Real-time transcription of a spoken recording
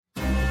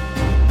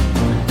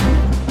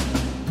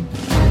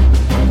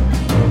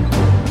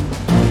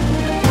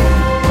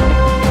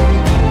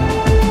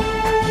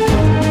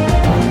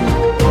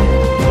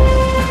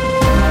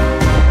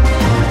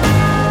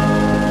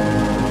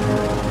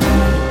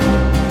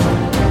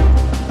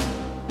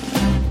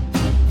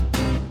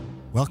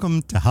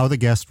Welcome to How the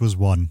Guest Was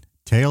Won,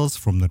 Tales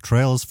from the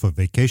Trails for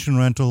Vacation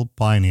Rental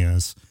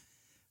Pioneers.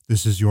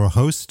 This is your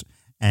host,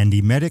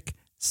 Andy Medic,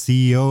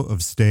 CEO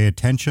of Stay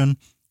Attention,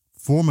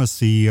 former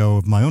CEO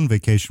of my own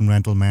vacation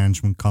rental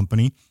management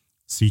company,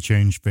 Sea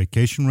Change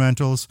Vacation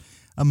Rentals,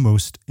 and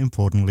most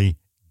importantly,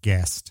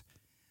 guest.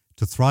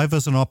 To thrive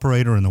as an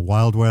operator in the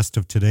Wild West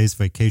of today's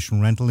vacation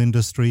rental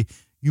industry,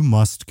 you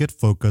must get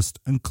focused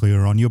and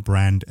clear on your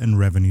brand and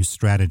revenue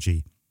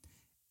strategy.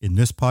 In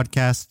this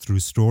podcast, through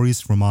stories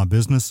from our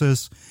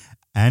businesses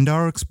and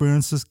our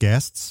experience as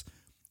guests,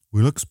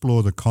 we'll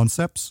explore the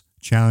concepts,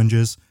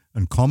 challenges,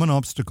 and common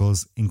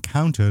obstacles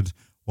encountered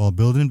while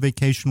building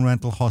vacation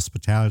rental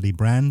hospitality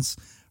brands,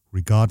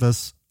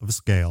 regardless of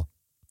scale.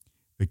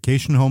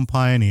 Vacation home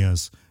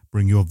pioneers,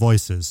 bring your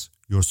voices,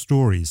 your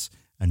stories,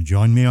 and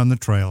join me on the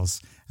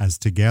trails as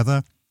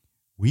together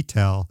we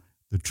tell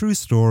the true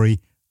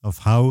story of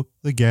how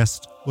the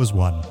guest was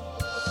won.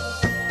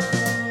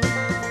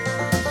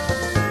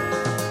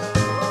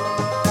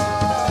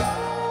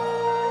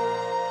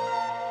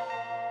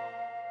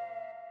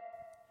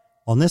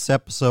 On this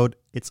episode,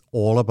 it's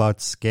all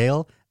about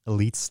scale,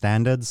 elite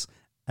standards,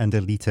 and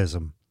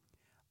elitism.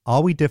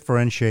 Are we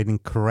differentiating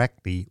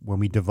correctly when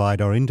we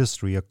divide our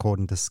industry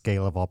according to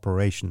scale of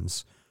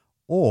operations?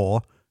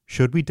 Or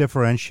should we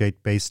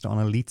differentiate based on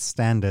elite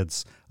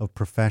standards of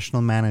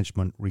professional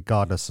management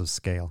regardless of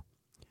scale?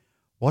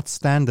 What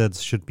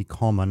standards should be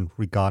common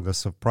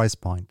regardless of price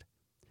point?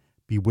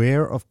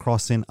 Beware of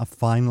crossing a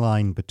fine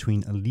line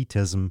between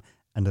elitism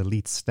and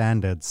elite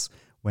standards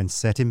when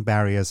setting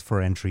barriers for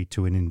entry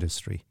to an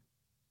industry.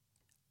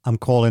 I'm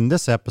calling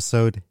this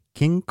episode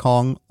King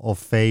Kong or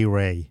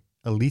Wray,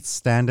 Elite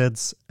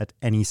Standards at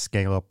Any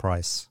Scale or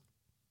Price.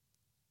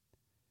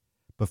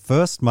 But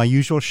first, my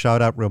usual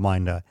shout-out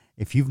reminder.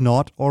 If you've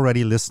not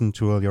already listened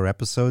to earlier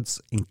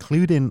episodes,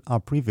 including our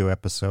preview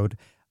episode,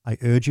 I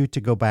urge you to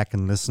go back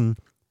and listen,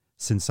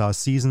 since our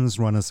seasons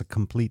run as a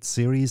complete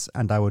series,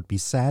 and I would be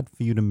sad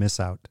for you to miss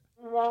out.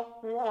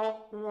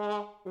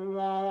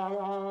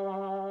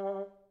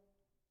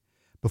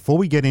 Before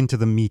we get into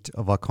the meat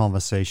of our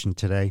conversation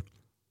today,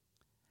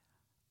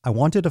 I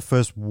wanted to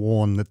first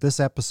warn that this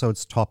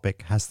episode's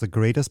topic has the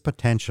greatest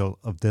potential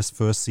of this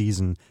first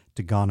season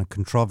to garner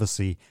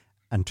controversy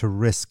and to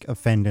risk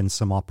offending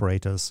some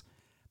operators.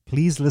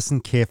 Please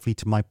listen carefully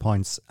to my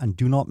points and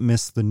do not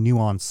miss the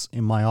nuance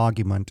in my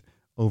argument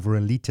over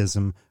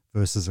elitism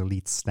versus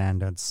elite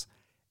standards.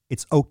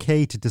 It's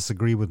okay to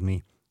disagree with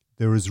me.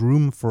 There is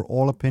room for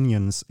all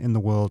opinions in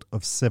the world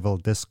of civil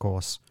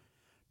discourse.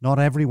 Not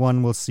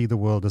everyone will see the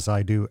world as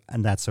I do,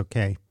 and that's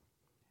okay.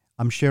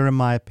 I'm sharing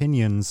my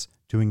opinions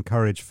to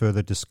encourage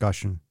further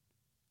discussion.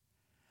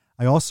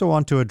 I also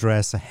want to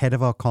address, ahead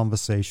of our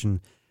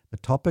conversation, the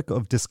topic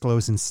of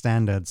disclosing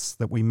standards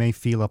that we may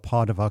feel are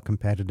part of our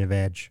competitive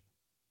edge.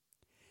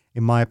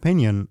 In my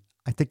opinion,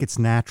 I think it's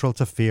natural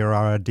to fear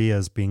our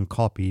ideas being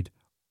copied,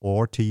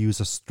 or to use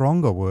a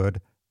stronger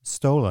word,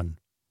 stolen.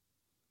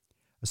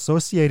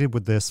 Associated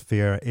with this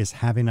fear is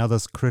having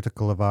others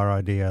critical of our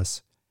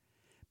ideas.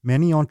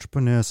 Many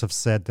entrepreneurs have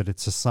said that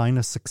it's a sign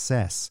of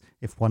success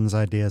if one's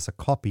ideas are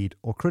copied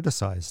or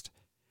criticized.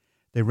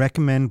 They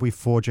recommend we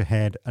forge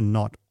ahead and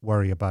not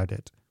worry about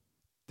it.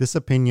 This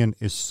opinion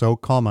is so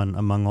common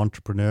among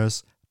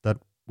entrepreneurs that,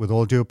 with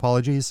all due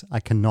apologies,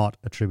 I cannot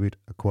attribute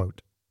a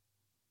quote.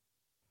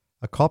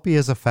 A copy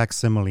is a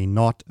facsimile,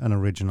 not an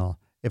original.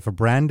 If a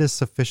brand is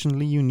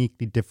sufficiently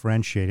uniquely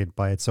differentiated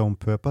by its own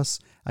purpose,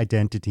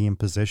 identity, and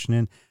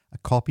positioning, a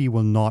copy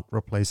will not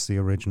replace the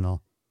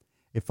original.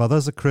 If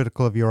others are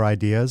critical of your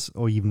ideas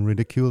or even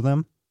ridicule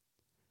them,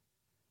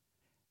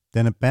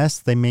 then at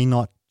best they may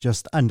not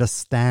just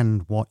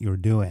understand what you're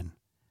doing.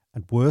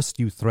 At worst,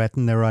 you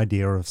threaten their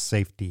idea of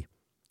safety.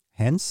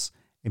 Hence,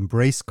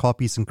 embrace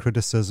copies and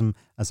criticism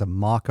as a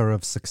marker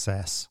of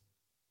success.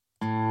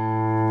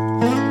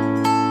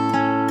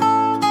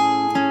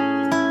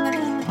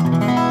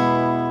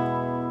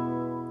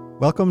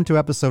 Welcome to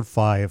episode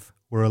 5.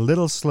 We're a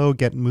little slow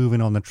getting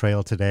moving on the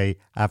trail today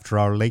after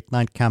our late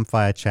night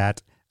campfire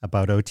chat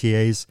about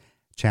OTAs,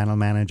 channel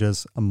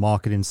managers, and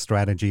marketing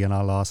strategy in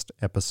our last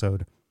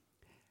episode.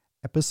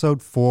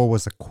 Episode 4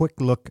 was a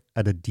quick look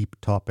at a deep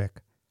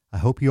topic. I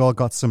hope you all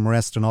got some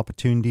rest and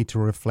opportunity to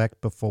reflect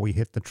before we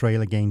hit the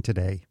trail again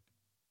today.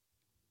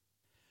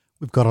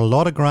 We've got a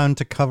lot of ground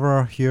to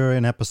cover here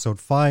in episode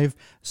 5,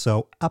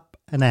 so up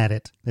and at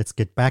it. Let's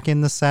get back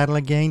in the saddle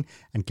again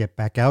and get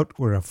back out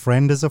where a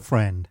friend is a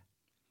friend.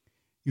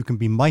 You can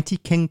be mighty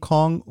King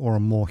Kong or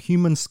a more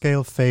human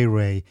scale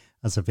Wray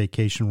as a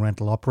vacation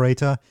rental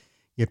operator,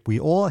 yet we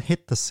all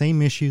hit the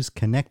same issues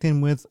connecting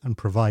with and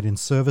providing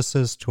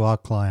services to our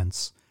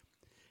clients.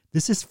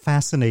 This is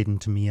fascinating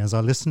to me as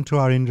I listen to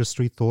our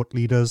industry thought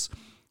leaders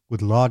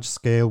with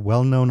large-scale,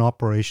 well-known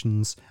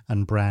operations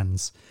and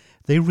brands.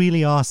 They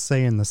really are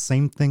saying the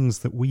same things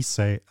that we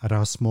say at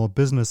our small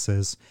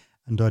businesses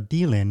and are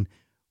dealing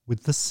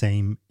with the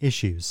same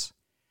issues.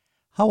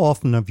 How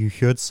often have you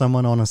heard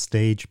someone on a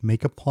stage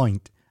make a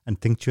point and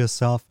think to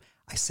yourself,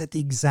 I said the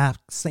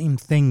exact same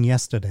thing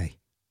yesterday?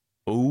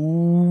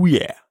 Oh,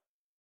 yeah.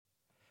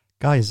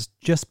 Guys,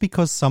 just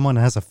because someone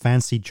has a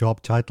fancy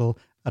job title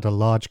at a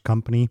large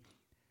company,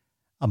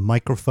 a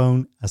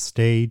microphone, a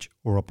stage,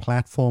 or a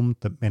platform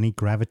that many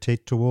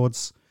gravitate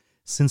towards,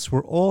 since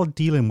we're all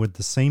dealing with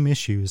the same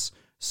issues,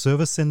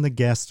 servicing the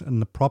guest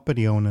and the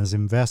property owner's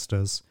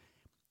investors,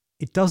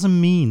 it doesn't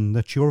mean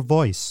that your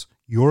voice,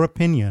 your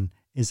opinion,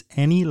 is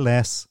any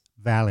less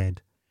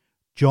valid.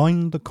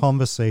 Join the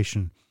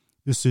conversation.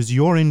 This is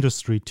your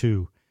industry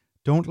too.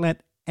 Don't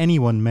let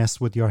anyone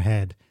mess with your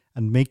head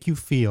and make you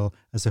feel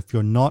as if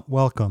you're not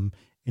welcome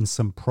in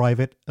some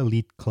private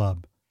elite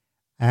club.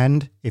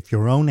 And if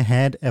your own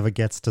head ever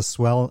gets to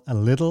swell a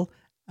little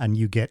and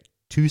you get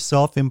too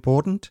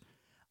self-important,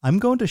 I'm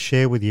going to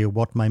share with you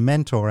what my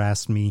mentor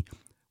asked me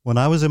when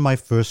I was in my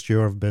first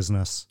year of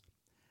business.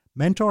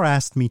 Mentor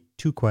asked me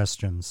 2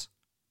 questions.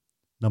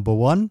 Number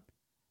 1,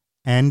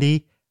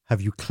 Andy,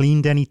 have you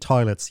cleaned any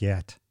toilets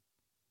yet?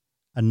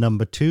 And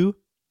number 2,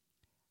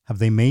 have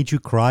they made you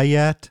cry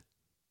yet?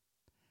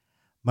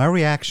 My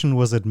reaction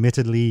was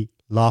admittedly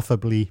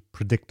laughably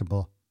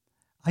predictable.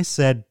 I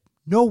said,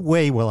 no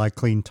way will I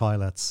clean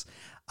toilets.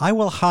 I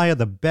will hire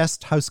the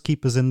best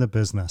housekeepers in the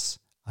business.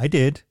 I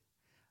did.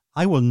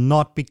 I will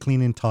not be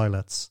cleaning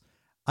toilets.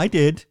 I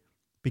did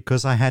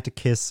because I had to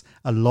kiss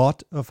a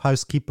lot of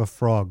housekeeper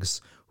frogs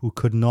who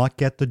could not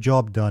get the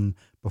job done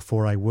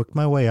before I worked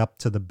my way up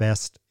to the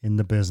best in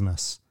the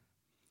business.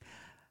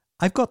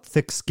 I've got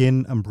thick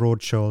skin and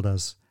broad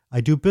shoulders.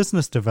 I do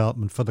business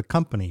development for the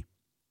company.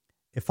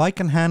 If I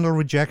can handle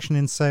rejection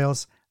in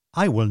sales,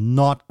 I will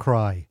not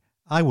cry.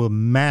 I will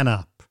man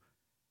up.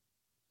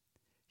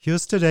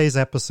 Here's today's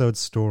episode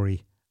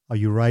story. Are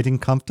you riding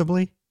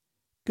comfortably?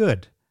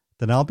 Good.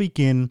 Then I'll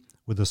begin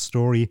with a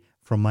story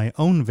from my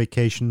own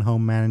vacation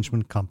home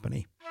management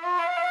company.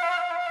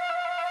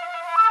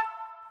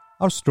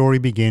 Our story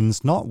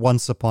begins not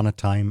once upon a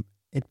time.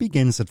 It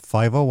begins at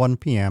 5:01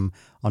 p.m.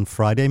 on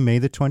Friday, May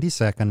the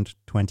 22nd,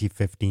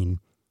 2015.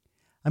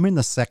 I'm in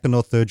the 2nd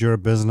or 3rd year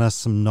of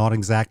business. I'm not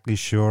exactly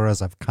sure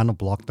as I've kind of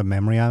blocked the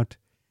memory out.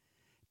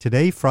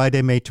 Today,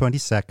 Friday, May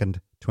 22nd,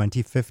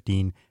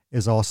 2015,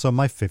 is also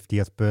my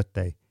 50th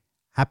birthday.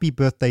 Happy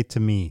birthday to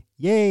me.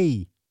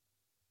 Yay!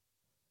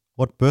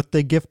 What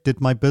birthday gift did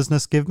my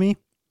business give me?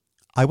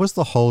 I was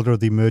the holder of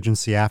the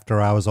emergency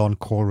after-hours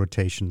on-call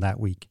rotation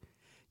that week.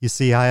 You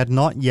see, I had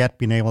not yet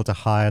been able to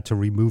hire to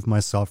remove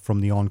myself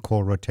from the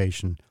on-call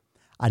rotation.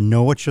 I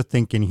know what you're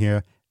thinking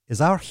here.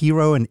 Is our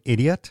hero an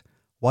idiot?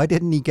 Why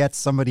didn't he get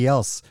somebody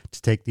else to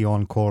take the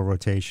on-call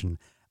rotation?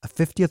 A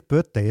 50th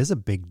birthday is a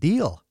big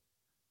deal.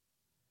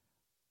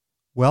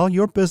 Well,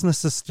 your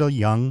business is still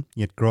young,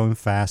 yet growing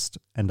fast,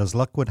 and as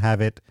luck would have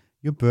it,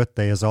 your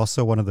birthday is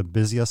also one of the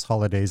busiest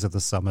holidays of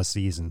the summer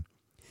season.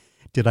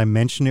 Did I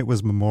mention it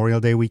was Memorial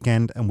Day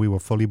weekend and we were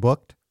fully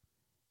booked?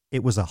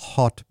 It was a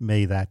hot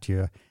May that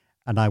year,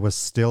 and I was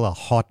still a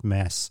hot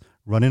mess,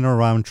 running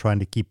around trying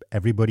to keep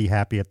everybody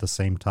happy at the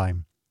same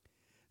time.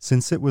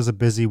 Since it was a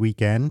busy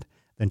weekend,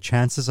 then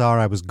chances are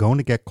I was going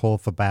to get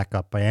called for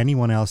backup by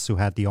anyone else who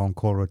had the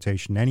on-call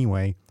rotation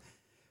anyway,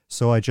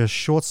 so I just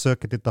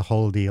short-circuited the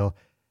whole deal,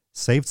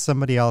 saved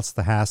somebody else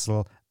the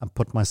hassle, and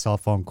put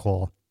myself on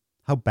call.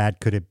 How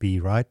bad could it be,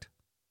 right?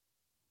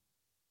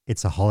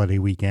 It's a holiday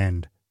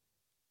weekend.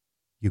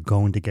 You're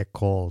going to get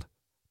called.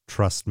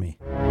 Trust me.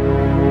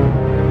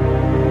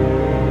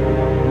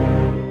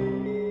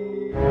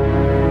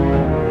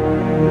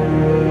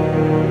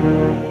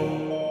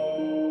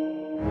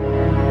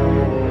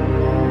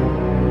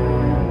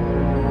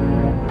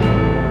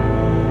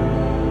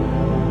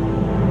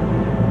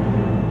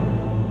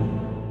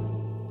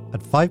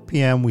 At 5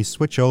 p.m., we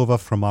switch over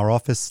from our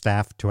office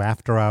staff to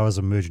after-hours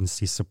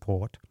emergency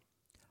support.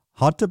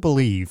 Hard to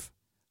believe,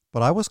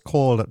 but I was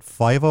called at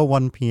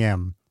 5:01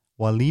 p.m.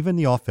 while leaving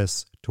the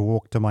office to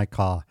walk to my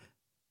car.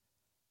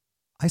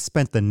 I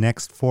spent the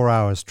next 4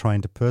 hours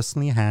trying to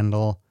personally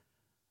handle,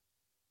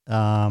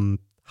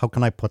 how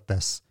can I put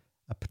this?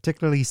 A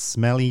particularly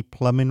smelly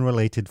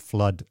plumbing-related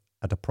flood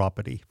at a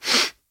property.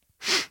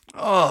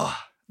 Oh,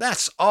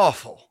 that's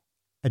awful.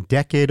 A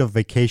decade of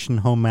vacation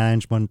home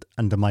management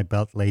under my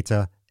belt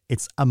later,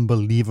 it's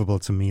unbelievable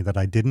to me that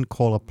I didn't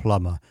call a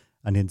plumber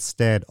and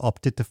instead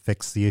opted to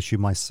fix the issue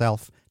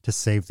myself to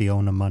save the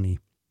owner money.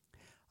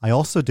 I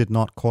also did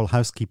not call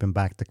housekeeping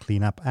back to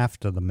clean up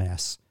after the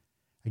mess.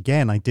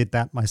 Again, I did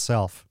that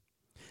myself.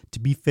 To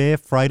be fair,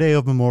 Friday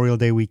of Memorial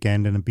Day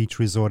weekend in a beach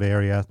resort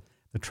area,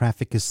 the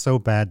traffic is so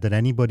bad that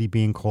anybody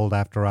being called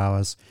after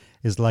hours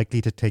is likely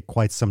to take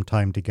quite some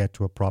time to get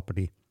to a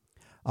property.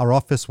 Our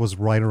office was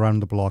right around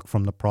the block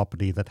from the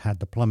property that had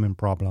the plumbing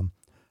problem,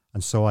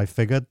 and so I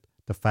figured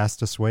the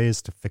fastest way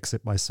is to fix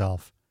it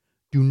myself.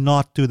 Do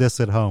not do this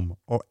at home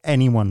or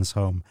anyone's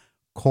home.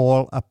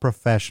 Call a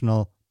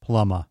professional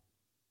plumber.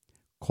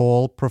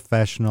 Call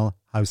professional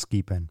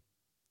housekeeping.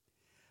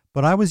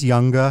 But I was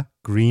younger,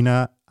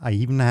 greener, I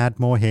even had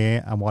more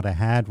hair, and what I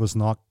had was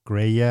not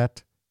grey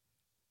yet.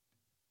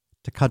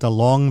 To cut a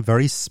long,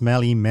 very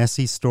smelly,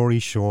 messy story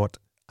short,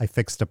 I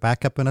fixed a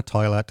backup in a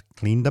toilet,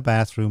 cleaned the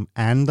bathroom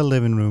and the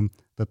living room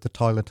that the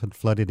toilet had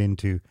flooded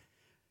into,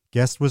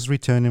 Guest was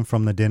returning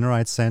from the dinner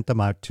I'd sent them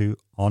out to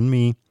on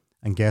me,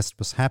 and guest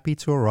was happy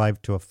to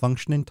arrive to a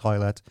functioning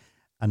toilet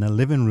and a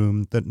living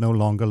room that no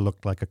longer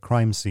looked like a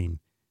crime scene.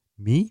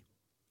 Me?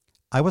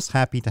 I was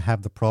happy to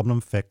have the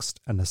problem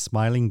fixed and a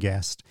smiling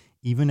guest,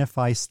 even if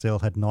I still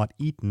had not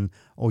eaten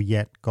or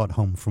yet got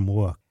home from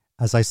work.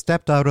 As I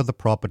stepped out of the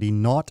property,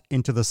 not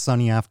into the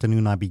sunny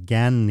afternoon I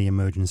began the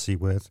emergency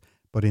with,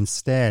 but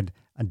instead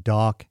a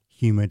dark,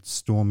 humid,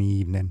 stormy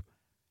evening,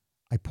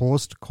 I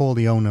paused to call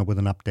the owner with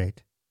an update.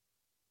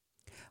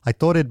 I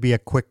thought it'd be a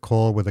quick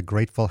call with a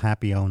grateful,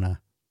 happy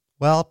owner.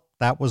 Well,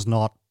 that was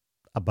not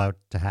about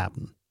to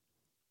happen.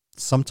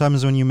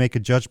 Sometimes when you make a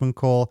judgment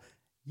call,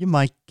 you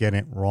might get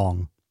it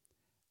wrong.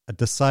 A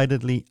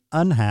decidedly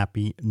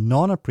unhappy,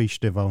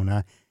 non-appreciative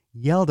owner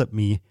yelled at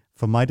me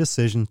for my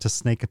decision to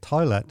snake a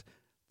toilet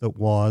that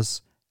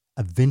was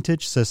a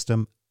vintage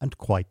system and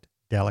quite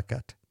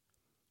delicate.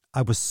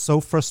 I was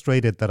so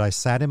frustrated that I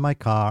sat in my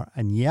car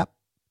and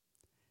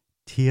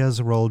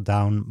tears rolled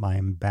down my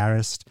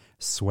embarrassed,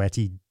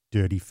 sweaty,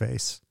 dirty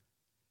face.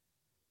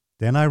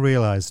 Then I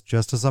realized,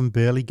 just as I'm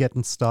barely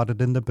getting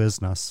started in the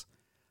business,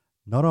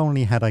 not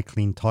only had I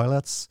cleaned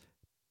toilets,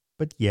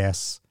 but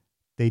yes,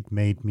 they'd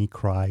made me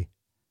cry.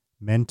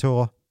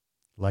 Mentor,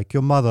 like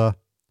your mother,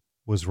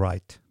 was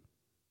right.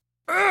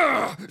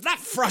 Ugh, that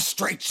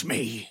frustrates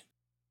me.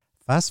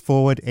 Fast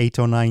forward 8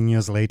 or 9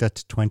 years later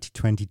to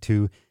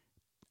 2022,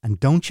 and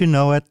don't you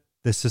know it,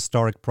 this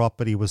historic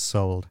property was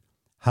sold.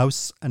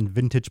 House and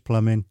vintage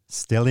plumbing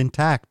still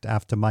intact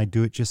after my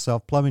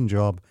do-it-yourself plumbing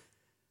job.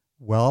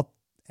 Well,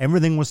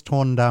 everything was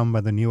torn down by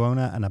the new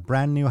owner and a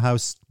brand new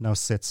house now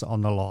sits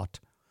on the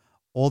lot.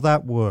 All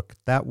that work,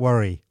 that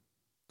worry,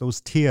 those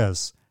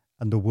tears,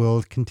 and the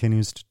world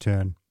continues to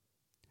turn.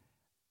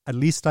 At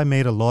least I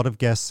made a lot of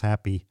guests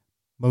happy,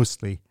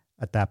 mostly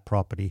at that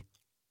property.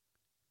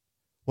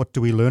 What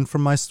do we learn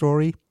from my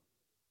story?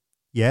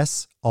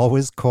 Yes,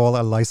 always call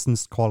a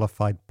licensed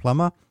qualified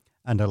plumber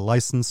and a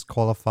licensed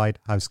qualified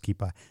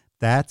housekeeper.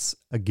 That's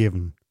a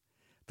given.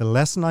 The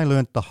lesson I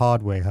learned the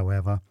hard way,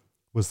 however,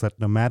 was that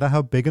no matter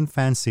how big and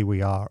fancy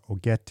we are or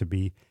get to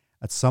be,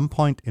 at some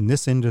point in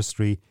this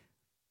industry,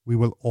 we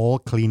will all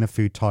clean a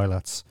few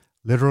toilets,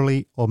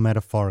 literally or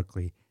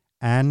metaphorically.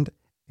 And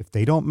if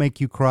they don't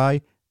make you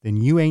cry, then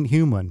you ain't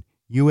human.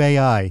 You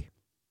AI.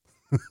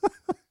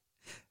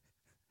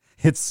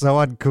 It's so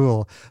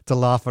uncool to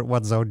laugh at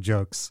one's own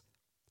jokes.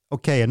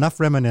 Okay, enough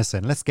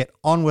reminiscing. Let's get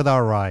on with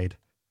our ride.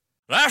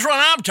 That's what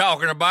I'm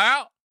talking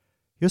about.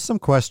 Here's some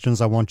questions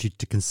I want you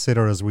to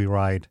consider as we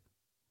ride.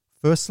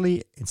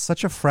 Firstly, in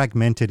such a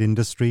fragmented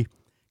industry,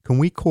 can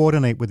we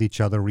coordinate with each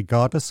other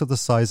regardless of the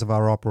size of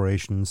our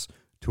operations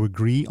to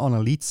agree on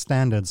elite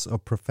standards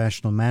of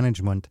professional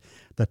management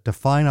that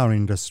define our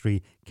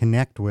industry,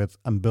 connect with,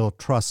 and build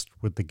trust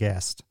with the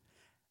guest?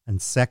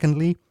 And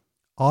secondly,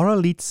 are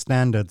elite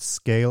standards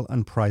scale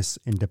and price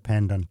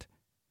independent?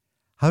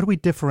 How do we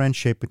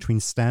differentiate between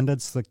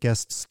standards that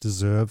guests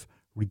deserve,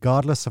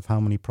 regardless of how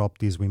many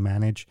properties we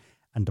manage,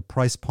 and the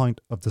price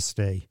point of the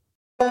stay?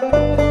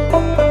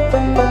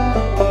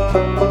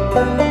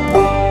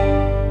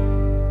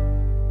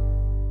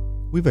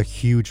 We have a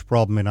huge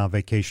problem in our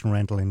vacation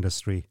rental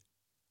industry.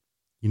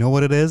 You know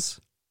what it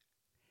is?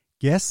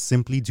 Guests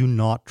simply do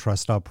not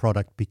trust our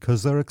product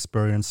because their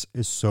experience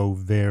is so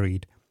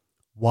varied.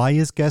 Why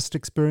is guest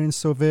experience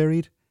so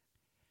varied?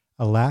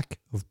 A lack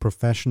of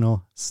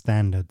professional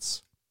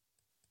standards.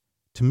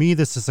 To me,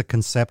 this is a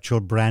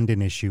conceptual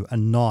branding issue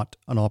and not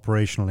an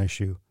operational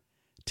issue.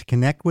 To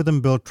connect with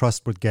and build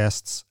trust with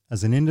guests,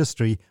 as an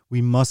industry,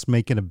 we must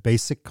make it a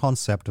basic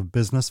concept of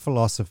business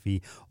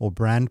philosophy or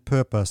brand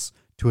purpose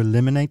to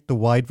eliminate the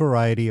wide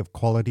variety of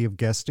quality of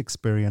guest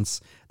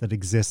experience that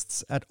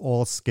exists at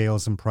all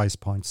scales and price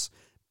points.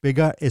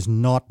 Bigger is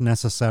not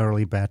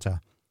necessarily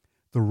better.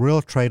 The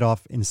real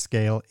trade-off in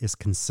scale is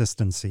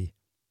consistency.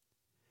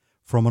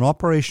 From an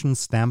operations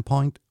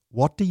standpoint,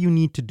 what do you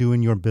need to do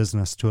in your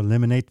business to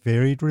eliminate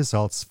varied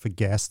results for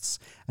guests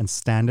and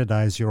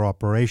standardize your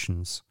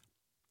operations?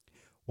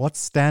 What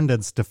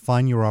standards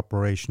define your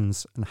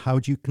operations and how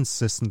do you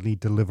consistently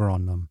deliver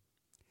on them?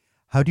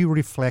 How do you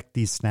reflect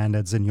these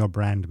standards in your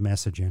brand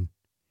messaging?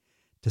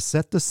 To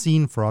set the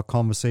scene for our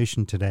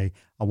conversation today,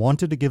 I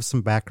wanted to give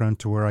some background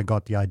to where I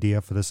got the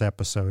idea for this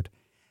episode.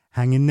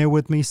 Hang in there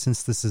with me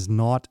since this is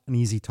not an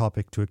easy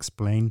topic to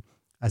explain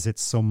as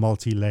it's so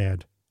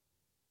multi-layered.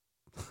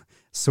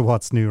 So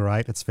what's new,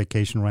 right? It's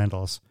vacation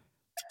rentals.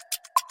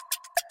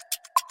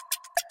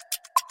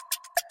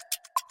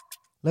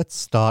 Let's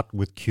start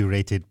with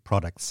curated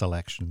product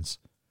selections.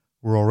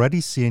 We're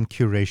already seeing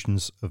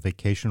curations of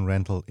vacation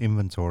rental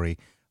inventory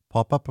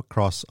pop up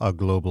across our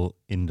global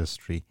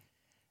industry.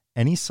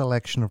 Any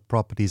selection of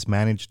properties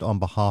managed on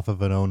behalf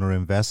of an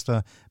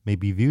owner-investor may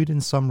be viewed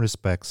in some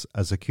respects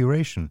as a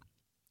curation.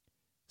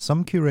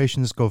 Some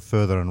curations go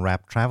further and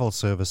wrap travel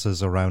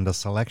services around a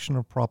selection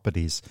of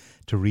properties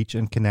to reach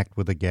and connect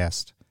with a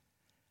guest.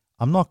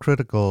 I'm not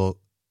critical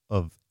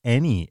of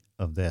any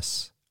of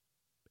this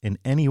in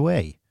any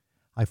way.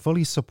 I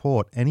fully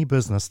support any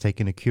business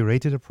taking a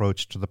curated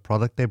approach to the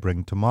product they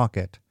bring to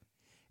market.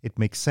 it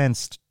makes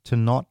sense to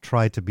not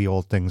try to be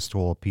all things to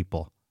all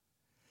people.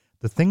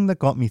 The thing that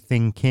got me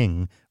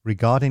thinking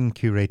regarding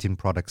curating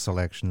product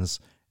selections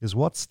is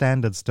what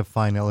standards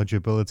define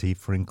eligibility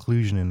for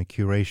inclusion in a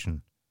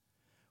curation.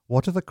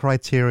 What are the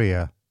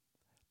criteria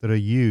that are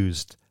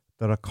used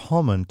that are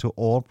common to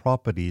all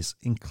properties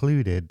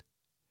included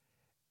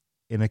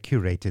in a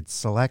curated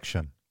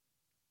selection?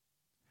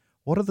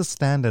 What are the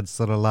standards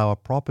that allow a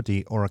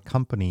property or a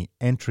company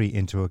entry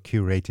into a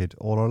curated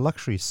or a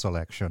luxury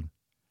selection?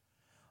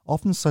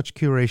 Often such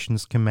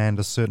curations command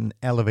a certain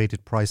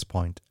elevated price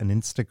point, an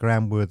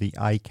Instagram-worthy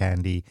eye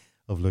candy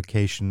of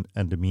location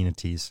and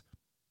amenities.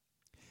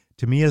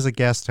 To me as a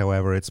guest,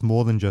 however, it's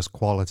more than just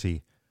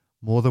quality,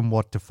 more than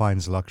what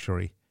defines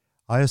luxury.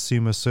 I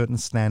assume a certain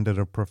standard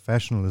of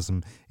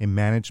professionalism in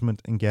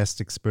management and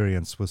guest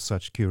experience with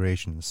such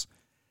curations.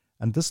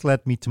 And this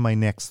led me to my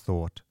next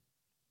thought.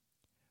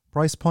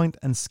 Price point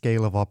and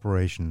scale of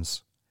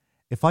operations.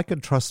 If I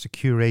could trust a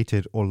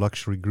curated or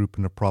luxury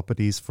grouping of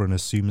properties for an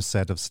assumed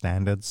set of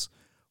standards,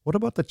 what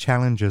about the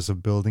challenges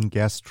of building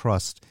guest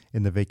trust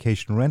in the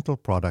vacation rental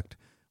product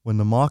when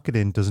the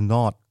marketing does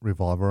not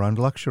revolve around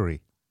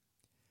luxury?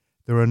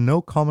 There are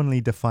no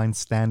commonly defined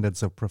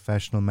standards of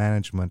professional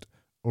management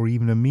or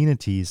even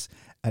amenities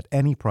at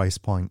any price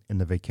point in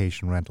the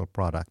vacation rental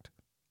product.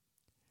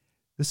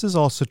 This is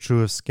also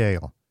true of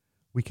scale.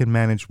 We can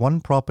manage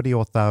one property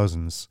or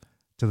thousands.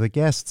 To the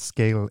guest,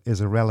 scale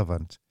is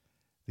irrelevant.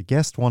 The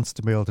guest wants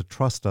to be able to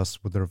trust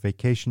us with their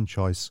vacation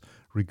choice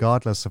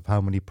regardless of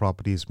how many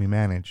properties we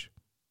manage.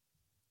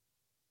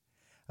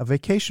 A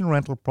vacation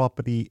rental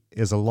property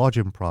is a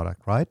lodging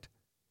product, right?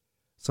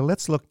 So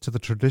let's look to the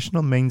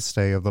traditional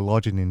mainstay of the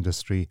lodging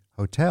industry,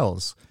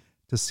 hotels,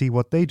 to see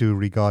what they do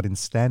regarding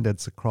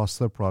standards across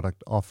their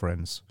product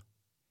offerings.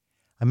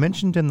 I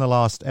mentioned in the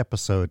last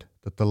episode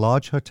that the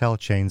large hotel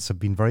chains have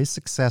been very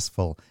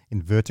successful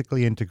in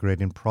vertically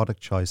integrating product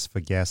choice for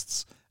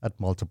guests at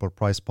multiple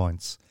price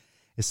points.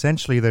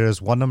 Essentially, there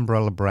is one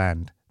umbrella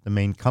brand, the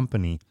main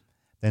company,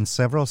 then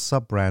several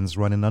sub-brands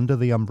running under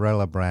the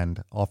umbrella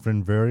brand,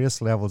 offering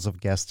various levels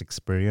of guest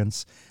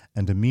experience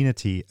and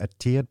amenity at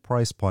tiered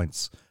price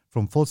points,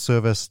 from full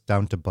service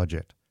down to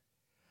budget.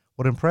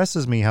 What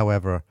impresses me,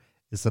 however,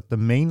 is that the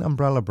main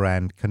umbrella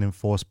brand can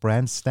enforce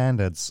brand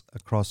standards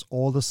across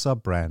all the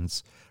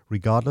sub-brands,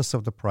 regardless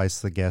of the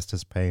price the guest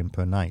is paying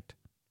per night.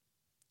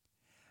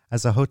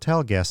 As a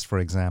hotel guest, for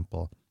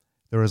example,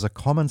 there is a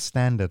common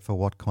standard for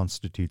what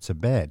constitutes a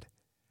bed.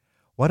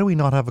 Why do we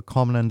not have a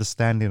common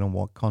understanding on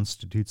what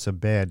constitutes a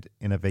bed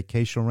in a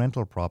vacation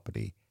rental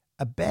property?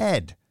 A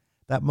bed!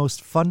 That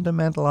most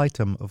fundamental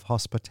item of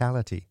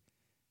hospitality.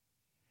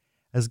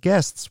 As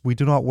guests, we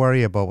do not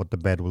worry about what the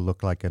bed will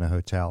look like in a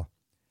hotel.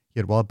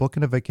 Yet while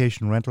booking a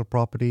vacation rental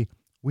property,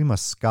 we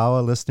must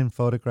scour listing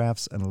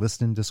photographs and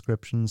listing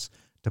descriptions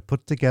to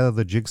put together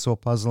the jigsaw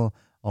puzzle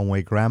on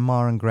where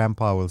grandma and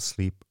grandpa will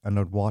sleep and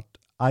on what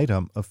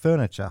item of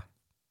furniture.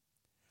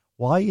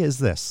 Why is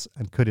this,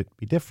 and could it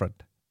be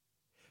different?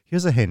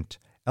 Here's a hint.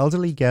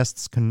 Elderly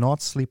guests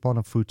cannot sleep on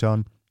a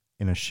futon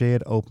in a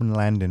shared open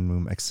landing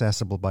room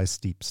accessible by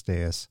steep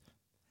stairs.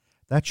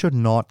 That should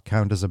not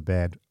count as a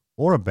bed,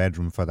 or a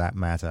bedroom for that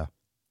matter.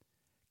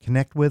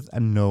 Connect with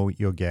and know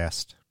your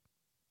guest.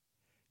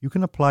 You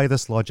can apply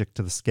this logic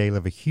to the scale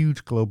of a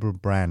huge global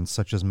brand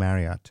such as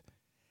Marriott.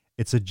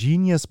 It's a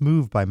genius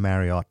move by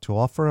Marriott to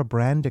offer a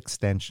brand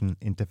extension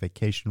into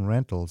vacation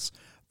rentals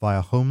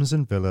via Homes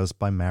and Villas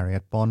by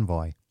Marriott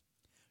Bonvoy.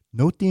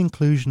 Note the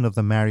inclusion of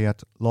the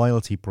Marriott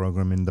loyalty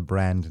program in the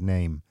brand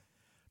name.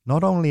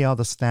 Not only are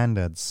the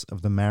standards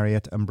of the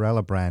Marriott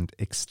umbrella brand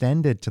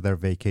extended to their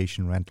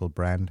vacation rental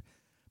brand,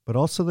 but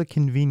also the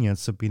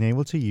convenience of being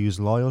able to use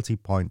loyalty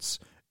points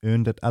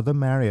earned at other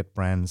Marriott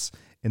brands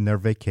in their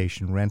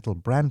vacation rental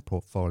brand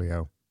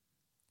portfolio.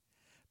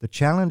 The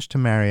challenge to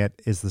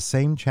Marriott is the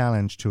same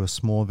challenge to a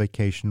small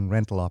vacation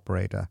rental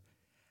operator.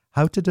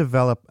 How to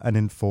develop and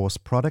enforce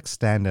product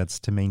standards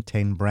to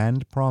maintain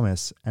brand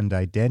promise and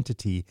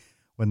identity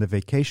when the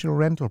vacation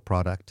rental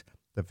product,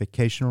 the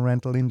vacation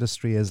rental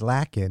industry is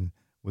lacking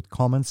with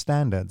common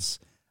standards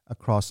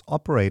across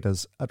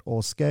operators at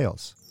all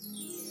scales.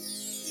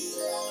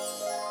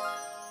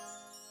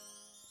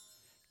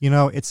 You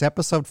know, it's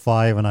episode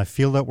 5 and I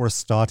feel that we're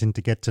starting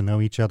to get to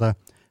know each other,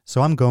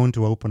 so I'm going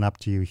to open up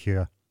to you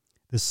here.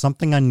 There's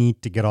something I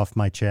need to get off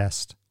my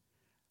chest.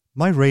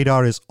 My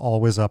radar is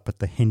always up at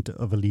the hint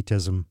of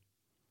elitism.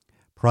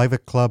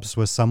 Private clubs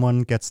where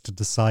someone gets to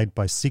decide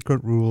by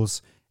secret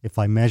rules if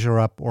I measure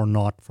up or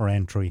not for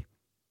entry.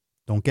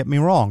 Don't get me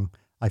wrong,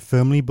 I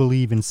firmly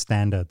believe in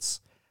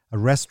standards. A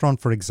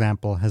restaurant, for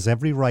example, has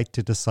every right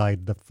to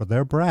decide that for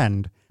their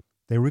brand,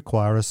 they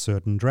require a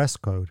certain dress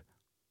code.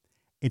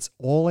 It's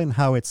all in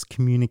how it's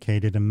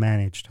communicated and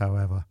managed,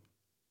 however.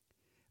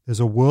 There's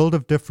a world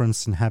of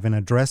difference in having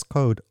a dress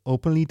code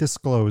openly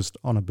disclosed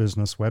on a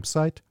business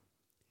website,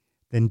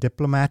 then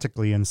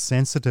diplomatically and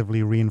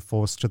sensitively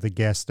reinforced to the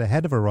guest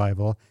ahead of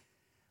arrival,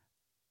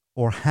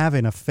 or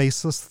having a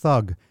faceless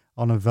thug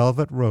on a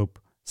velvet rope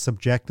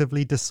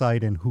subjectively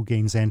deciding who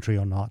gains entry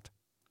or not.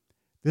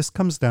 This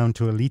comes down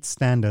to elite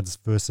standards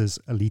versus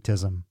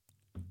elitism.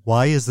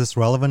 Why is this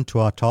relevant to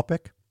our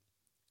topic?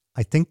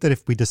 I think that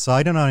if we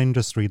decide in our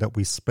industry that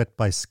we split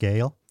by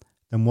scale,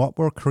 then what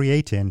we're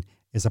creating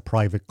is a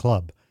private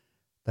club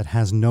that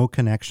has no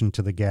connection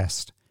to the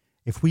guest.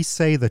 If we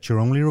say that you're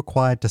only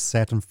required to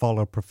set and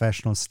follow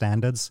professional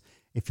standards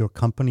if your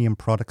company and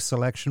product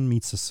selection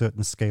meets a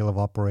certain scale of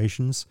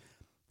operations,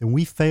 then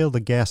we fail the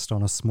guest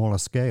on a smaller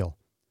scale.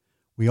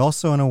 We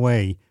also, in a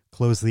way,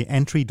 close the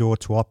entry door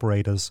to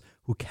operators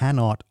who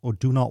cannot or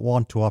do not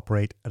want to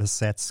operate at a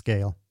set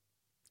scale.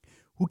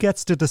 Who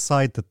gets to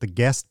decide that the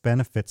guest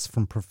benefits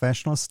from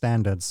professional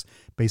standards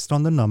based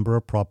on the number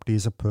of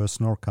properties a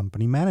person or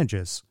company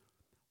manages?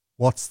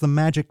 What's the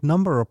magic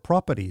number of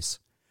properties?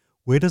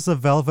 Where does the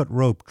velvet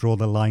rope draw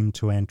the line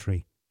to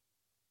entry?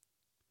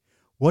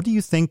 What do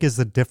you think is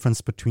the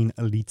difference between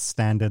elite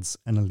standards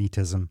and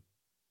elitism?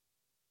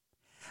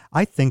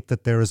 I think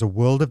that there is a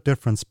world of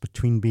difference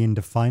between being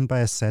defined by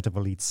a set of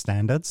elite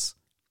standards,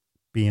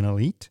 being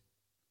elite,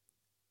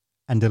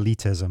 and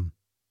elitism.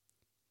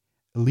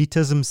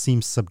 Elitism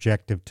seems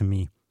subjective to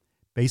me,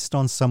 based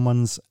on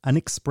someone's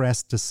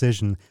unexpressed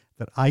decision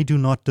that I do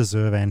not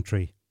deserve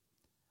entry.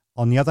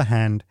 On the other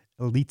hand,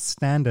 elite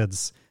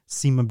standards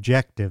seem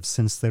objective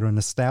since they're an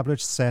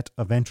established set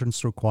of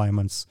entrance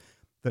requirements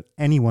that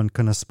anyone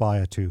can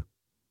aspire to.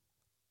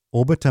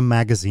 Orbiter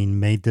magazine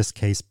made this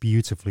case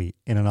beautifully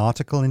in an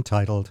article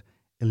entitled,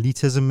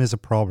 "Elitism is a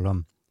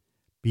Problem.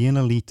 Being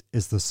elite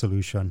is the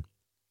solution."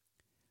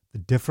 The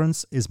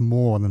difference is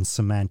more than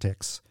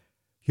semantics.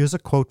 Here's a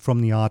quote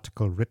from the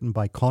article written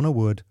by Connor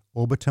Wood,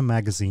 Orbiter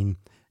magazine,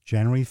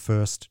 January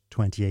 1st,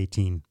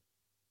 2018.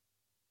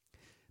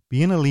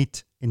 Being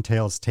elite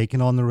entails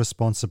taking on the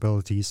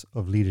responsibilities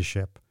of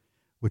leadership,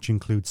 which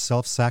includes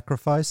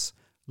self-sacrifice,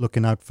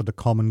 looking out for the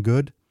common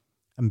good,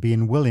 and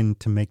being willing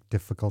to make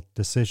difficult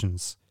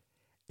decisions.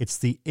 It's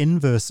the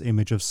inverse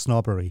image of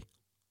snobbery.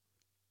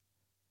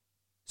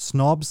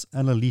 Snobs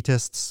and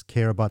elitists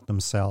care about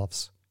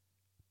themselves,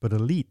 but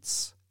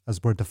elites, as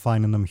we're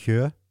defining them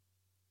here,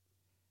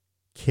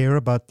 care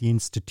about the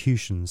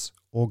institutions,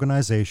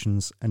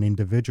 organizations, and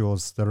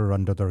individuals that are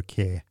under their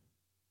care.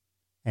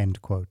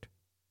 End quote.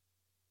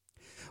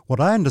 What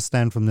I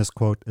understand from this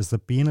quote is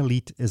that being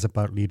elite is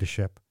about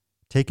leadership,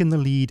 taking the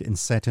lead in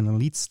setting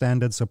elite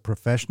standards of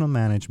professional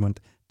management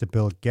to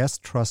build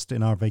guest trust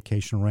in our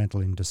vacation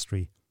rental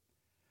industry.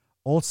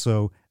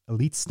 Also,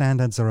 elite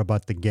standards are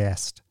about the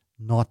guest,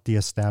 not the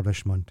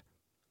establishment.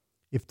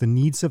 If the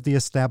needs of the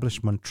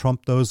establishment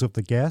trump those of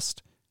the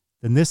guest,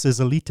 then this is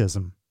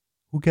elitism.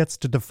 Who gets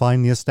to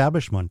define the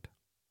establishment?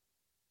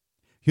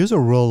 Here's a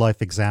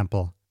real-life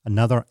example,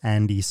 another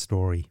Andy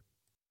story.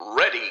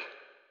 Ready,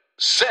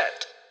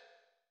 set,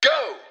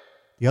 go!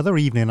 The other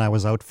evening I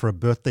was out for a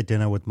birthday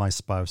dinner with my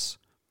spouse.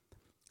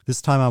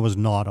 This time I was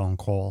not on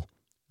call.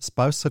 The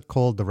spouse had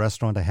called the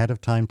restaurant ahead of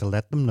time to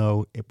let them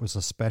know it was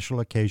a special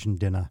occasion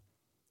dinner.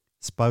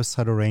 The spouse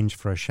had arranged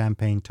for a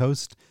champagne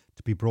toast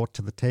to be brought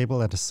to the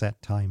table at a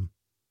set time.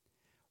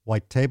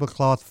 White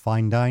tablecloth,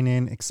 fine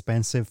dining,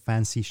 expensive,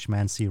 fancy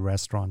schmancy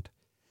restaurant.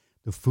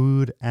 The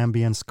food,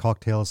 ambience,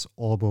 cocktails,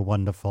 all were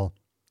wonderful.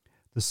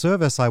 The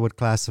service I would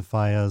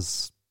classify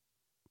as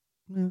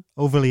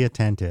overly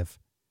attentive.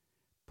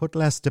 Put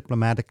less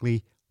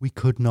diplomatically, we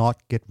could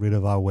not get rid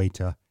of our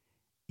waiter.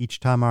 Each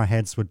time our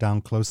heads were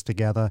down close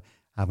together,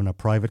 having a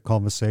private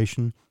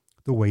conversation,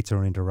 the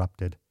waiter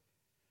interrupted.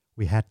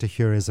 We had to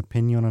hear his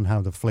opinion on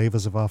how the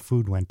flavors of our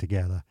food went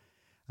together.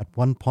 At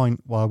one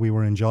point, while we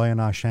were enjoying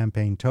our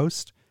champagne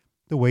toast,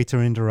 the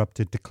waiter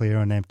interrupted to clear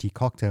an empty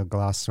cocktail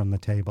glass from the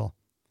table.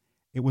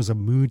 It was a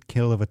mood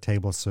kill of a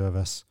table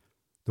service.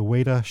 The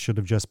waiter should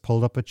have just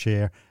pulled up a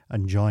chair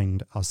and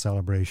joined our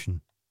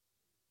celebration.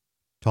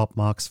 Top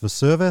marks for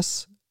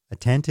service?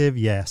 Attentive,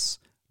 yes.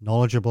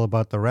 Knowledgeable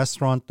about the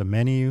restaurant, the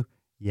menu?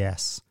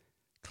 Yes.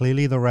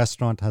 Clearly the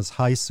restaurant has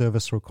high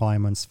service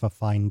requirements for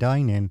fine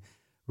dining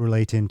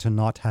relating to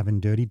not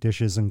having dirty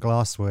dishes and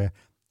glassware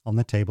on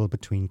the table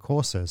between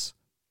courses.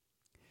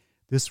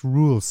 This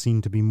rule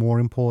seemed to be more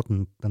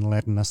important than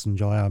letting us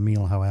enjoy our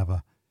meal,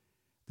 however.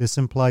 This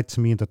implied to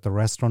me that the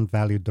restaurant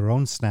valued their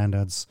own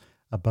standards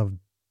above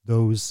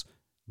those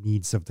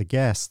needs of the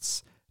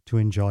guests to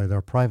enjoy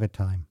their private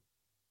time.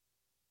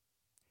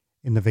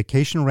 In the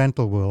vacation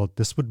rental world,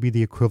 this would be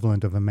the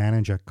equivalent of a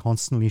manager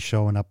constantly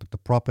showing up at the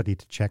property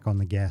to check on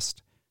the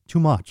guest. Too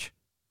much.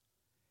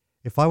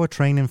 If I were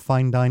training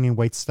fine dining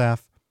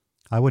waitstaff,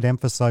 I would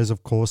emphasize,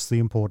 of course, the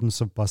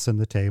importance of bussing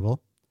the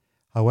table.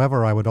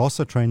 However, I would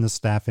also train the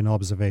staff in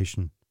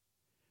observation.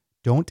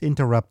 Don't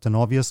interrupt an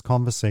obvious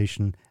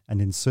conversation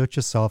and insert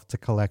yourself to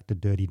collect a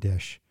dirty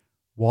dish.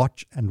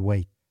 Watch and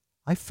wait.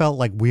 I felt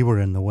like we were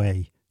in the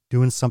way,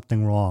 doing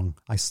something wrong.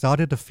 I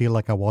started to feel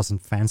like I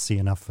wasn't fancy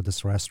enough for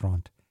this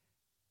restaurant.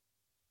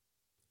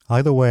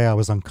 Either way, I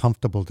was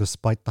uncomfortable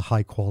despite the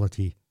high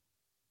quality.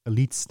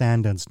 Elite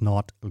standards,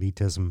 not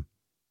elitism.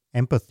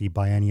 Empathy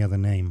by any other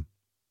name.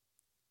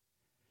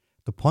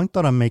 The point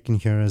that I'm making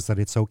here is that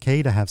it's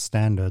okay to have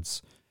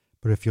standards,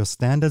 but if your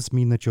standards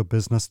mean that your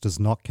business does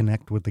not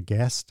connect with the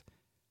guest,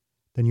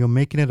 then you're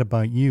making it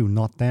about you,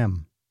 not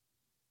them.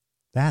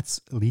 That's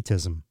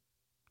elitism.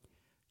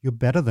 You're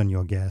better than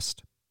your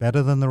guest,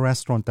 better than the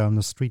restaurant down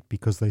the street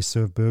because they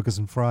serve burgers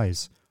and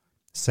fries.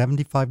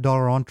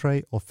 $75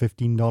 entree or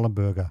 $15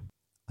 burger.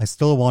 I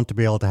still want to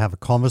be able to have a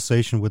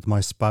conversation with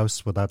my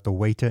spouse without the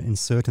waiter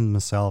inserting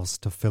themselves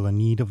to fill a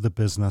need of the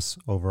business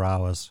over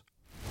ours.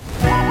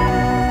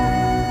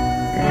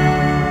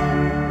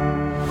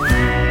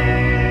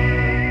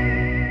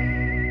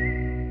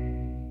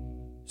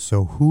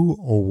 So who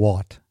or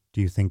what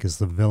do you think is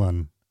the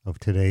villain of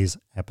today's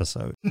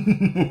episode?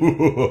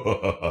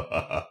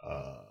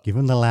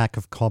 Given the lack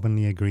of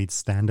commonly agreed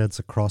standards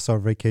across our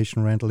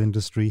vacation rental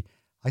industry,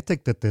 I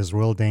think that there's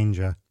real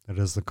danger that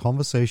as the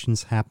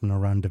conversations happen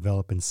around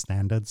developing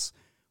standards,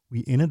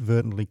 we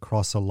inadvertently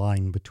cross a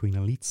line between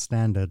elite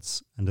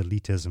standards and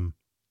elitism.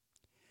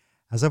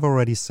 As I've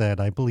already said,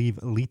 I believe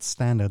elite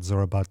standards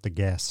are about the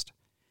guest.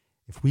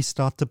 If we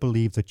start to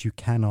believe that you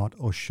cannot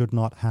or should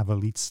not have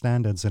elite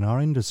standards in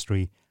our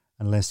industry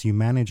unless you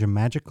manage a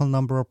magical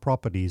number of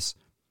properties,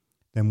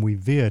 then we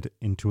veered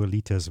into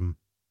elitism.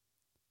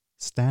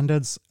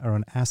 Standards are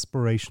an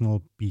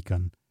aspirational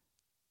beacon,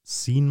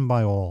 seen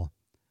by all.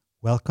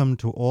 Welcome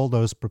to all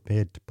those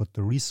prepared to put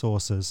the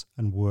resources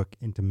and work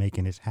into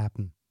making it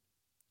happen.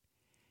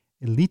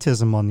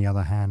 Elitism, on the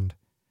other hand,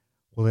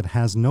 well, it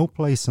has no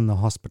place in the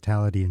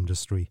hospitality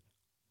industry.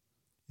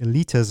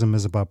 Elitism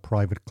is about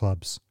private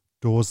clubs,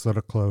 doors that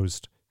are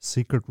closed,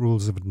 secret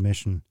rules of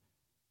admission.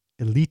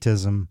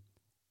 Elitism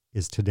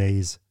is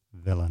today's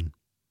villain.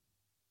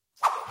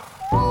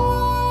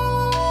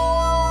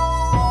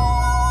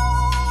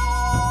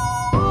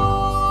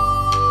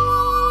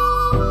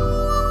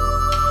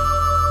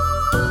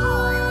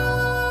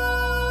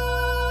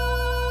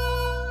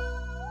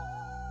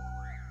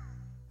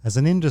 As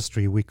an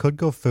industry, we could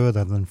go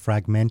further than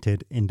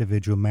fragmented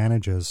individual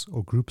managers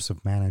or groups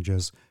of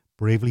managers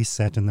bravely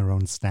setting their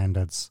own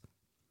standards.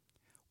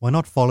 Why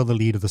not follow the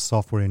lead of the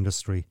software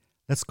industry?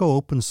 Let's go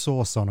open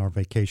source on our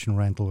vacation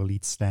rental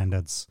elite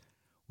standards.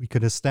 We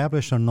could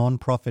establish a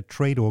non-profit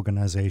trade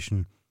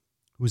organization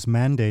whose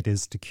mandate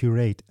is to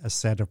curate a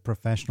set of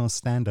professional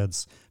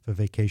standards for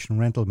vacation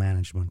rental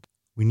management.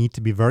 We need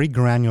to be very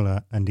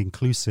granular and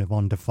inclusive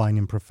on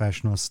defining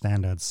professional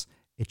standards.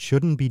 It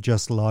shouldn't be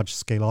just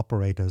large-scale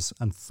operators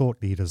and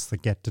thought leaders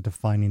that get to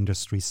define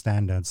industry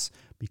standards,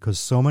 because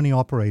so many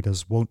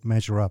operators won't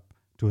measure up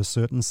to a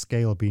certain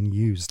scale being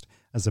used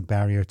as a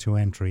barrier to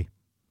entry.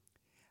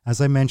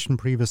 As I mentioned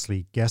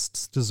previously,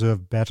 guests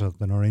deserve better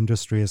than our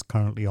industry is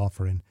currently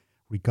offering,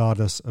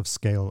 regardless of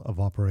scale of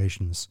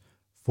operations.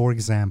 For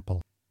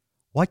example,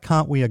 why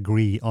can't we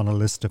agree on a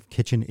list of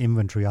kitchen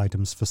inventory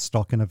items for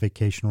stock in a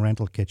vacation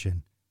rental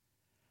kitchen?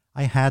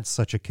 I had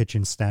such a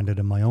kitchen standard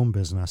in my own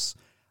business.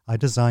 I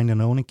designed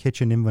and own a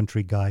kitchen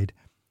inventory guide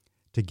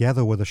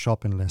together with a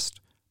shopping list.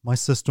 My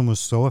system was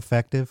so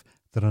effective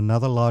that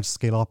another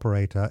large-scale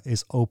operator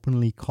is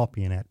openly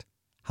copying it.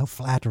 How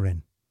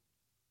flattering.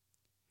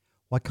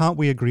 Why can't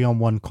we agree on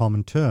one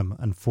common term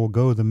and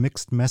forego the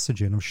mixed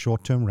messaging of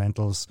short-term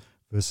rentals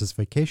versus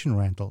vacation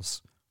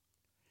rentals?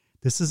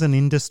 This is an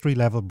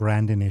industry-level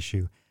branding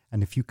issue,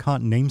 and if you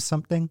can't name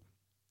something,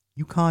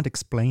 you can't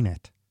explain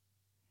it.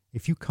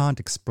 If you can't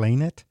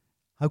explain it,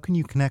 how can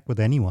you connect with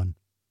anyone?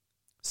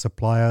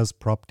 Suppliers,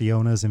 property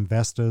owners,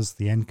 investors,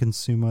 the end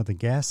consumer, the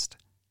guest?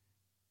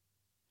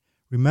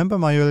 Remember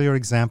my earlier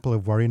example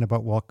of worrying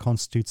about what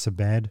constitutes a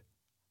bed,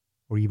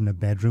 or even a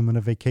bedroom in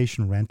a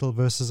vacation rental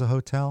versus a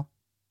hotel?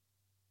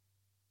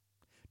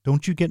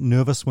 Don't you get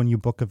nervous when you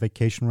book a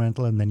vacation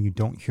rental and then you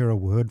don't hear a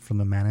word from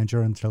the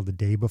manager until the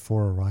day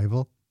before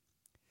arrival?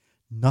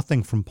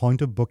 Nothing from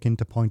point of booking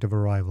to point of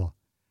arrival.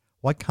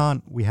 Why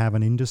can't we have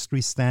an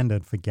industry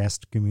standard for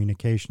guest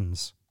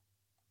communications?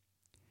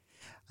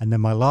 And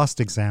then my last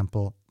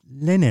example,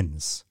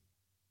 linens.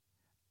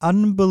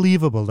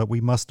 Unbelievable that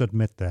we must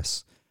admit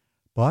this.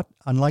 But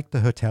unlike the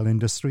hotel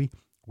industry,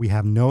 we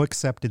have no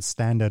accepted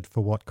standard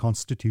for what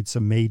constitutes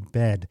a made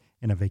bed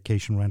in a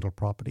vacation rental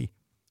property.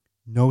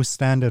 No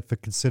standard for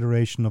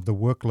consideration of the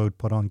workload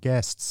put on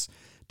guests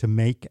to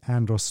make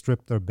and or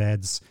strip their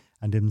beds,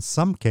 and in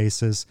some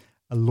cases,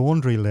 a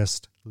laundry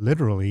list,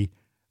 literally,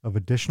 of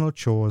additional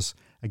chores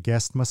a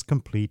guest must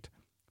complete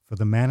for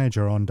the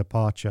manager on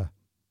departure.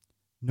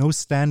 No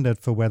standard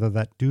for whether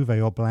that duvet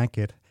or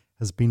blanket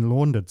has been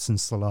laundered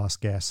since the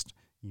last guest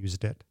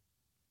used it.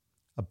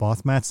 A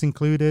bath mat's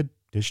included,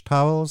 dish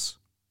towels.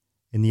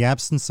 In the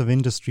absence of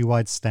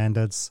industry-wide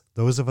standards,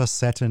 those of us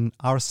setting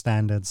our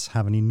standards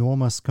have an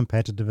enormous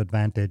competitive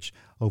advantage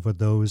over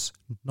those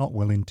not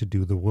willing to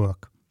do the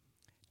work.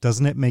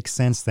 Doesn't it make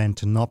sense then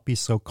to not be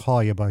so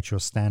coy about your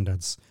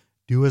standards?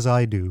 Do as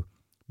I do.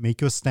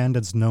 Make your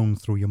standards known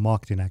through your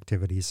marketing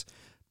activities.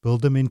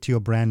 Build them into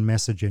your brand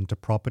messaging to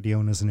property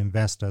owners and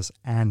investors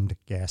and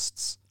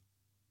guests.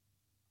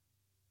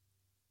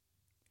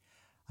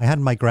 I had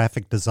my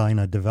graphic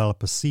designer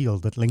develop a seal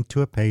that linked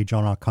to a page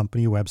on our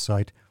company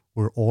website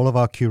where all of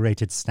our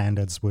curated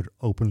standards were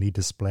openly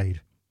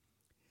displayed.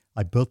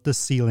 I built this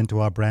seal into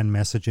our brand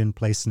messaging,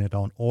 placing it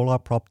on all our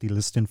property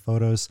listing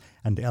photos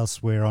and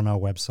elsewhere on our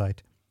website.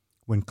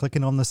 When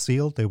clicking on the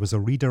seal, there was a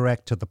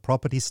redirect to the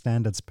property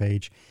standards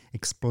page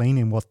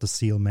explaining what the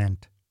seal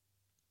meant.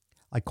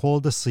 I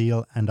called the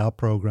seal and our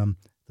program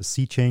the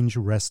Sea Change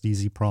Rest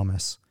Easy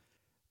Promise.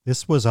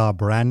 This was our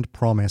brand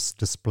promise,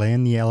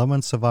 displaying the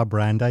elements of our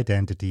brand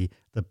identity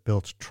that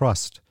built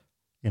trust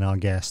in our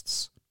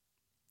guests.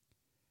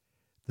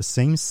 The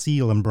same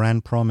seal and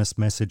brand promise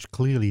message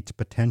clearly to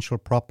potential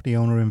property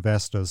owner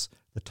investors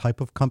the type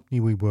of company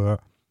we were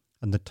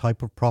and the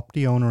type of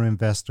property owner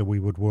investor we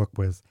would work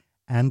with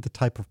and the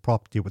type of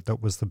property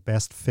that was the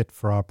best fit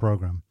for our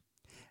program.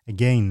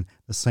 Again,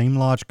 the same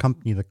large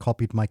company that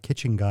copied my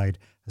kitchen guide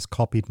has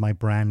copied my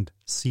brand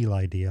seal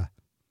idea.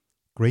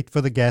 Great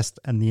for the guest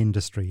and the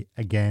industry.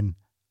 Again,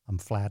 I'm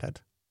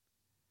flattered.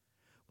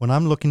 When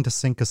I'm looking to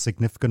sink a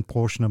significant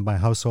portion of my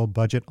household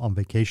budget on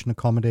vacation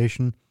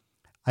accommodation,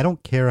 I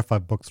don't care if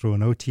I've booked through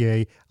an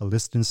OTA, a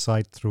listing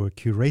site, through a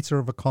curator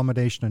of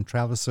accommodation and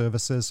travel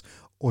services,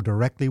 or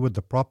directly with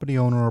the property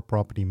owner or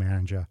property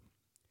manager.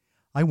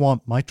 I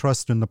want my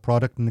trust in the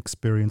product and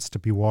experience to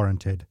be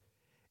warranted.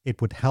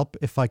 It would help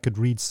if I could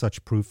read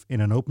such proof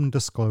in an open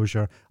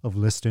disclosure of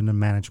listing and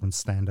management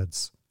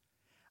standards.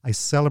 I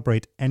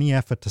celebrate any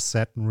effort to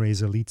set and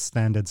raise elite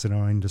standards in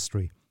our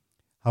industry.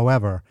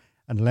 However,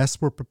 unless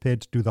we're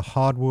prepared to do the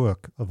hard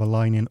work of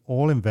aligning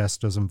all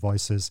investors and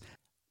voices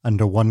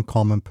under one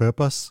common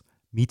purpose,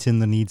 meeting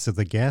the needs of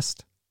the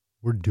guest,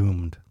 we're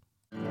doomed.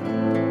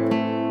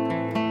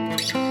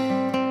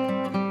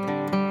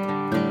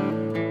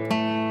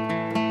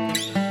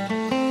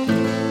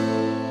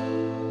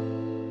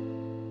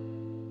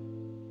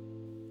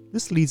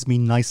 This leads me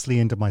nicely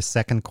into my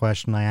second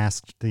question I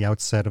asked at the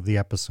outset of the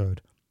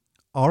episode.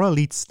 Are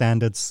elite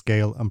standards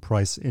scale and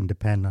price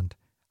independent?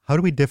 How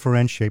do we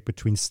differentiate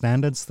between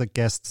standards that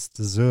guests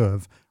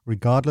deserve,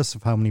 regardless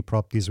of how many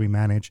properties we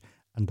manage,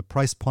 and the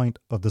price point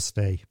of the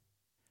stay?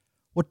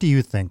 What do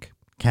you think?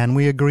 Can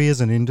we agree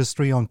as an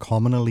industry on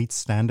common elite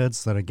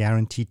standards that are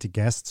guaranteed to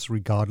guests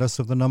regardless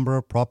of the number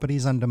of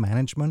properties under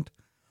management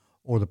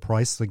or the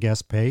price the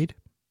guest paid?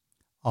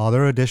 Are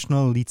there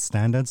additional elite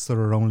standards that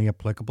are only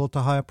applicable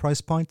to higher price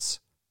points?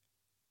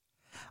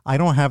 I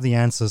don't have the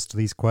answers to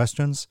these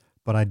questions,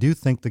 but I do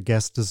think the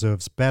guest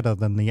deserves better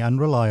than the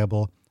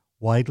unreliable,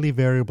 widely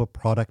variable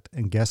product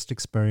and guest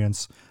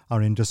experience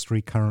our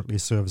industry currently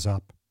serves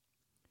up.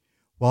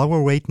 While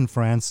we're waiting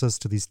for answers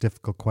to these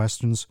difficult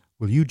questions,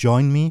 will you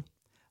join me?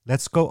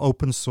 Let's go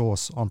open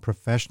source on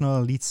professional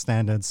elite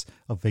standards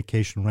of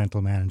vacation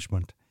rental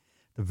management.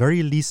 The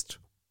very least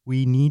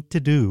we need to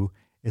do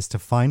is to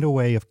find a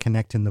way of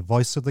connecting the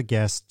voice of the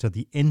guest to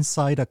the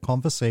insider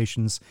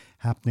conversations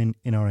happening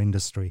in our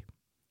industry.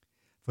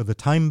 For the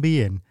time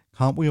being,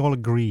 can't we all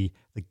agree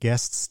that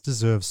guests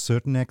deserve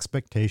certain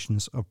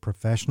expectations of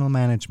professional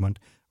management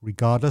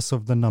regardless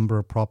of the number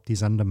of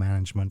properties under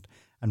management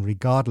and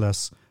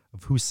regardless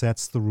of who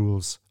sets the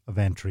rules of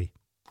entry?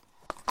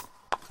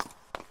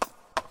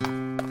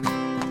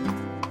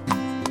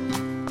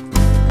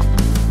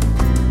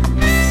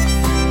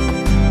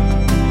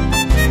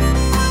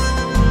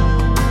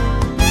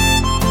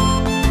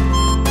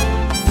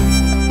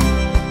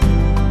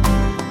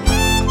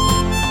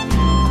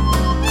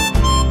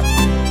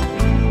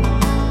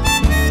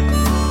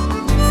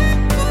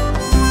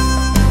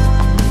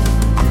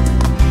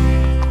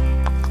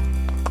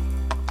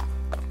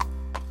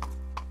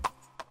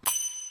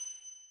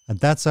 And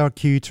that's our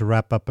cue to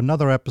wrap up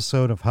another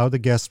episode of How the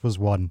Guest Was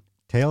Won,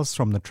 Tales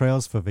from the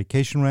Trails for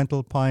Vacation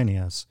Rental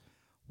Pioneers.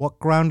 What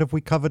ground have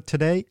we covered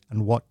today,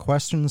 and what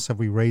questions have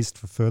we raised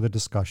for further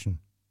discussion?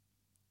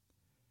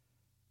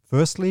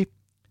 Firstly,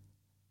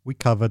 we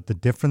covered the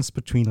difference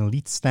between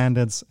elite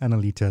standards and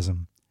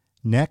elitism.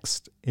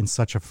 Next, in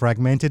such a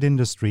fragmented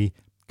industry,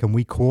 can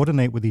we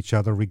coordinate with each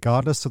other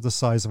regardless of the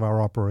size of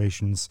our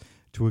operations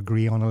to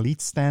agree on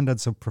elite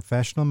standards of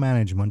professional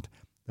management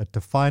that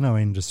define our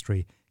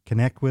industry,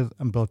 connect with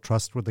and build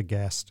trust with the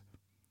guest?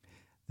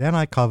 Then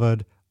I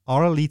covered,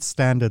 are elite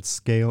standards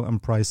scale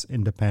and price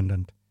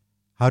independent?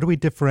 How do we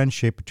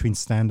differentiate between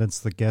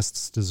standards that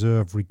guests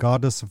deserve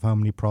regardless of how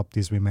many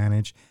properties we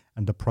manage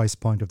and the price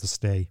point of the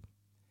stay?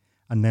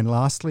 And then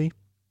lastly,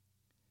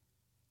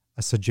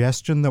 a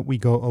suggestion that we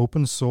go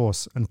open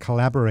source and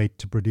collaborate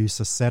to produce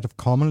a set of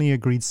commonly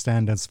agreed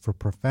standards for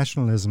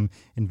professionalism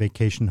in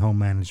vacation home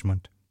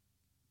management.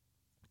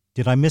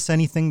 Did I miss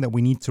anything that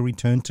we need to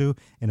return to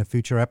in a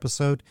future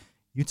episode?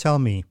 You tell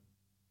me.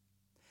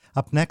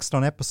 Up next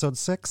on episode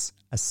 6,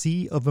 A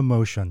Sea of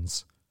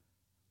Emotions.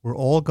 We're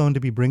all going to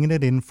be bringing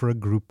it in for a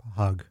group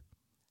hug.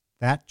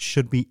 That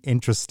should be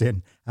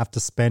interesting after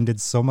spending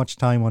so much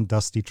time on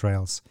dusty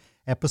trails.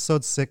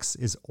 Episode 6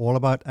 is all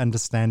about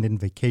understanding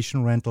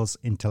vacation rentals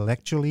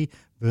intellectually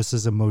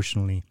versus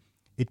emotionally.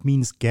 It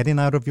means getting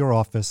out of your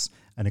office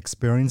and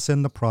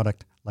experiencing the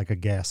product like a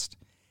guest.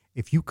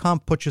 If you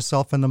can't put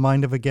yourself in the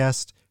mind of a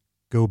guest,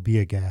 go be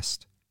a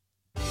guest.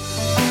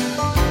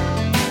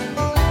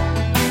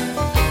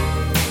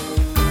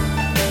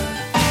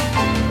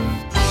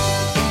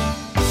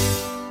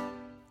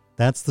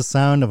 That's the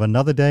sound of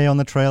another day on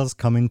the trails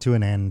coming to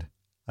an end.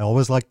 I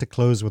always like to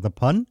close with a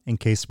pun in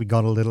case we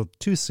got a little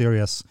too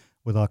serious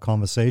with our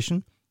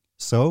conversation.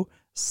 So,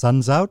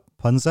 sun's out,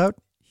 puns out,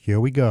 here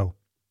we go.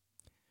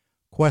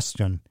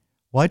 Question: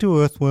 why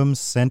do earthworms,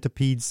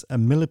 centipedes,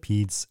 and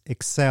millipedes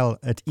excel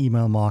at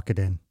email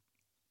marketing?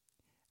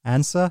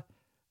 Answer: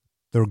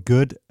 they're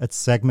good at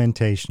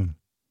segmentation.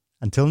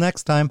 Until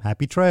next time,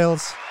 happy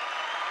trails.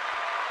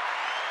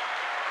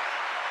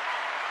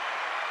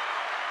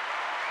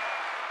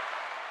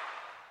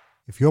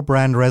 If your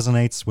brand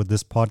resonates with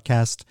this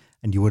podcast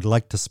and you would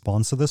like to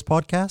sponsor this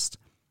podcast,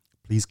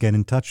 please get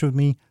in touch with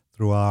me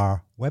through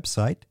our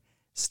website,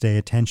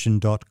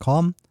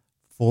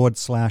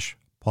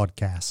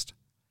 stayattention.com/podcast.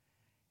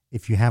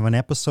 If you have an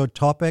episode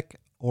topic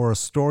or a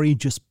story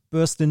just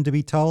bursting to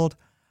be told,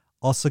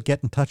 also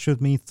get in touch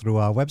with me through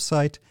our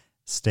website,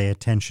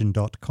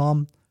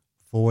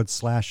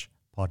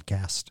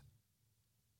 stayattention.com/podcast.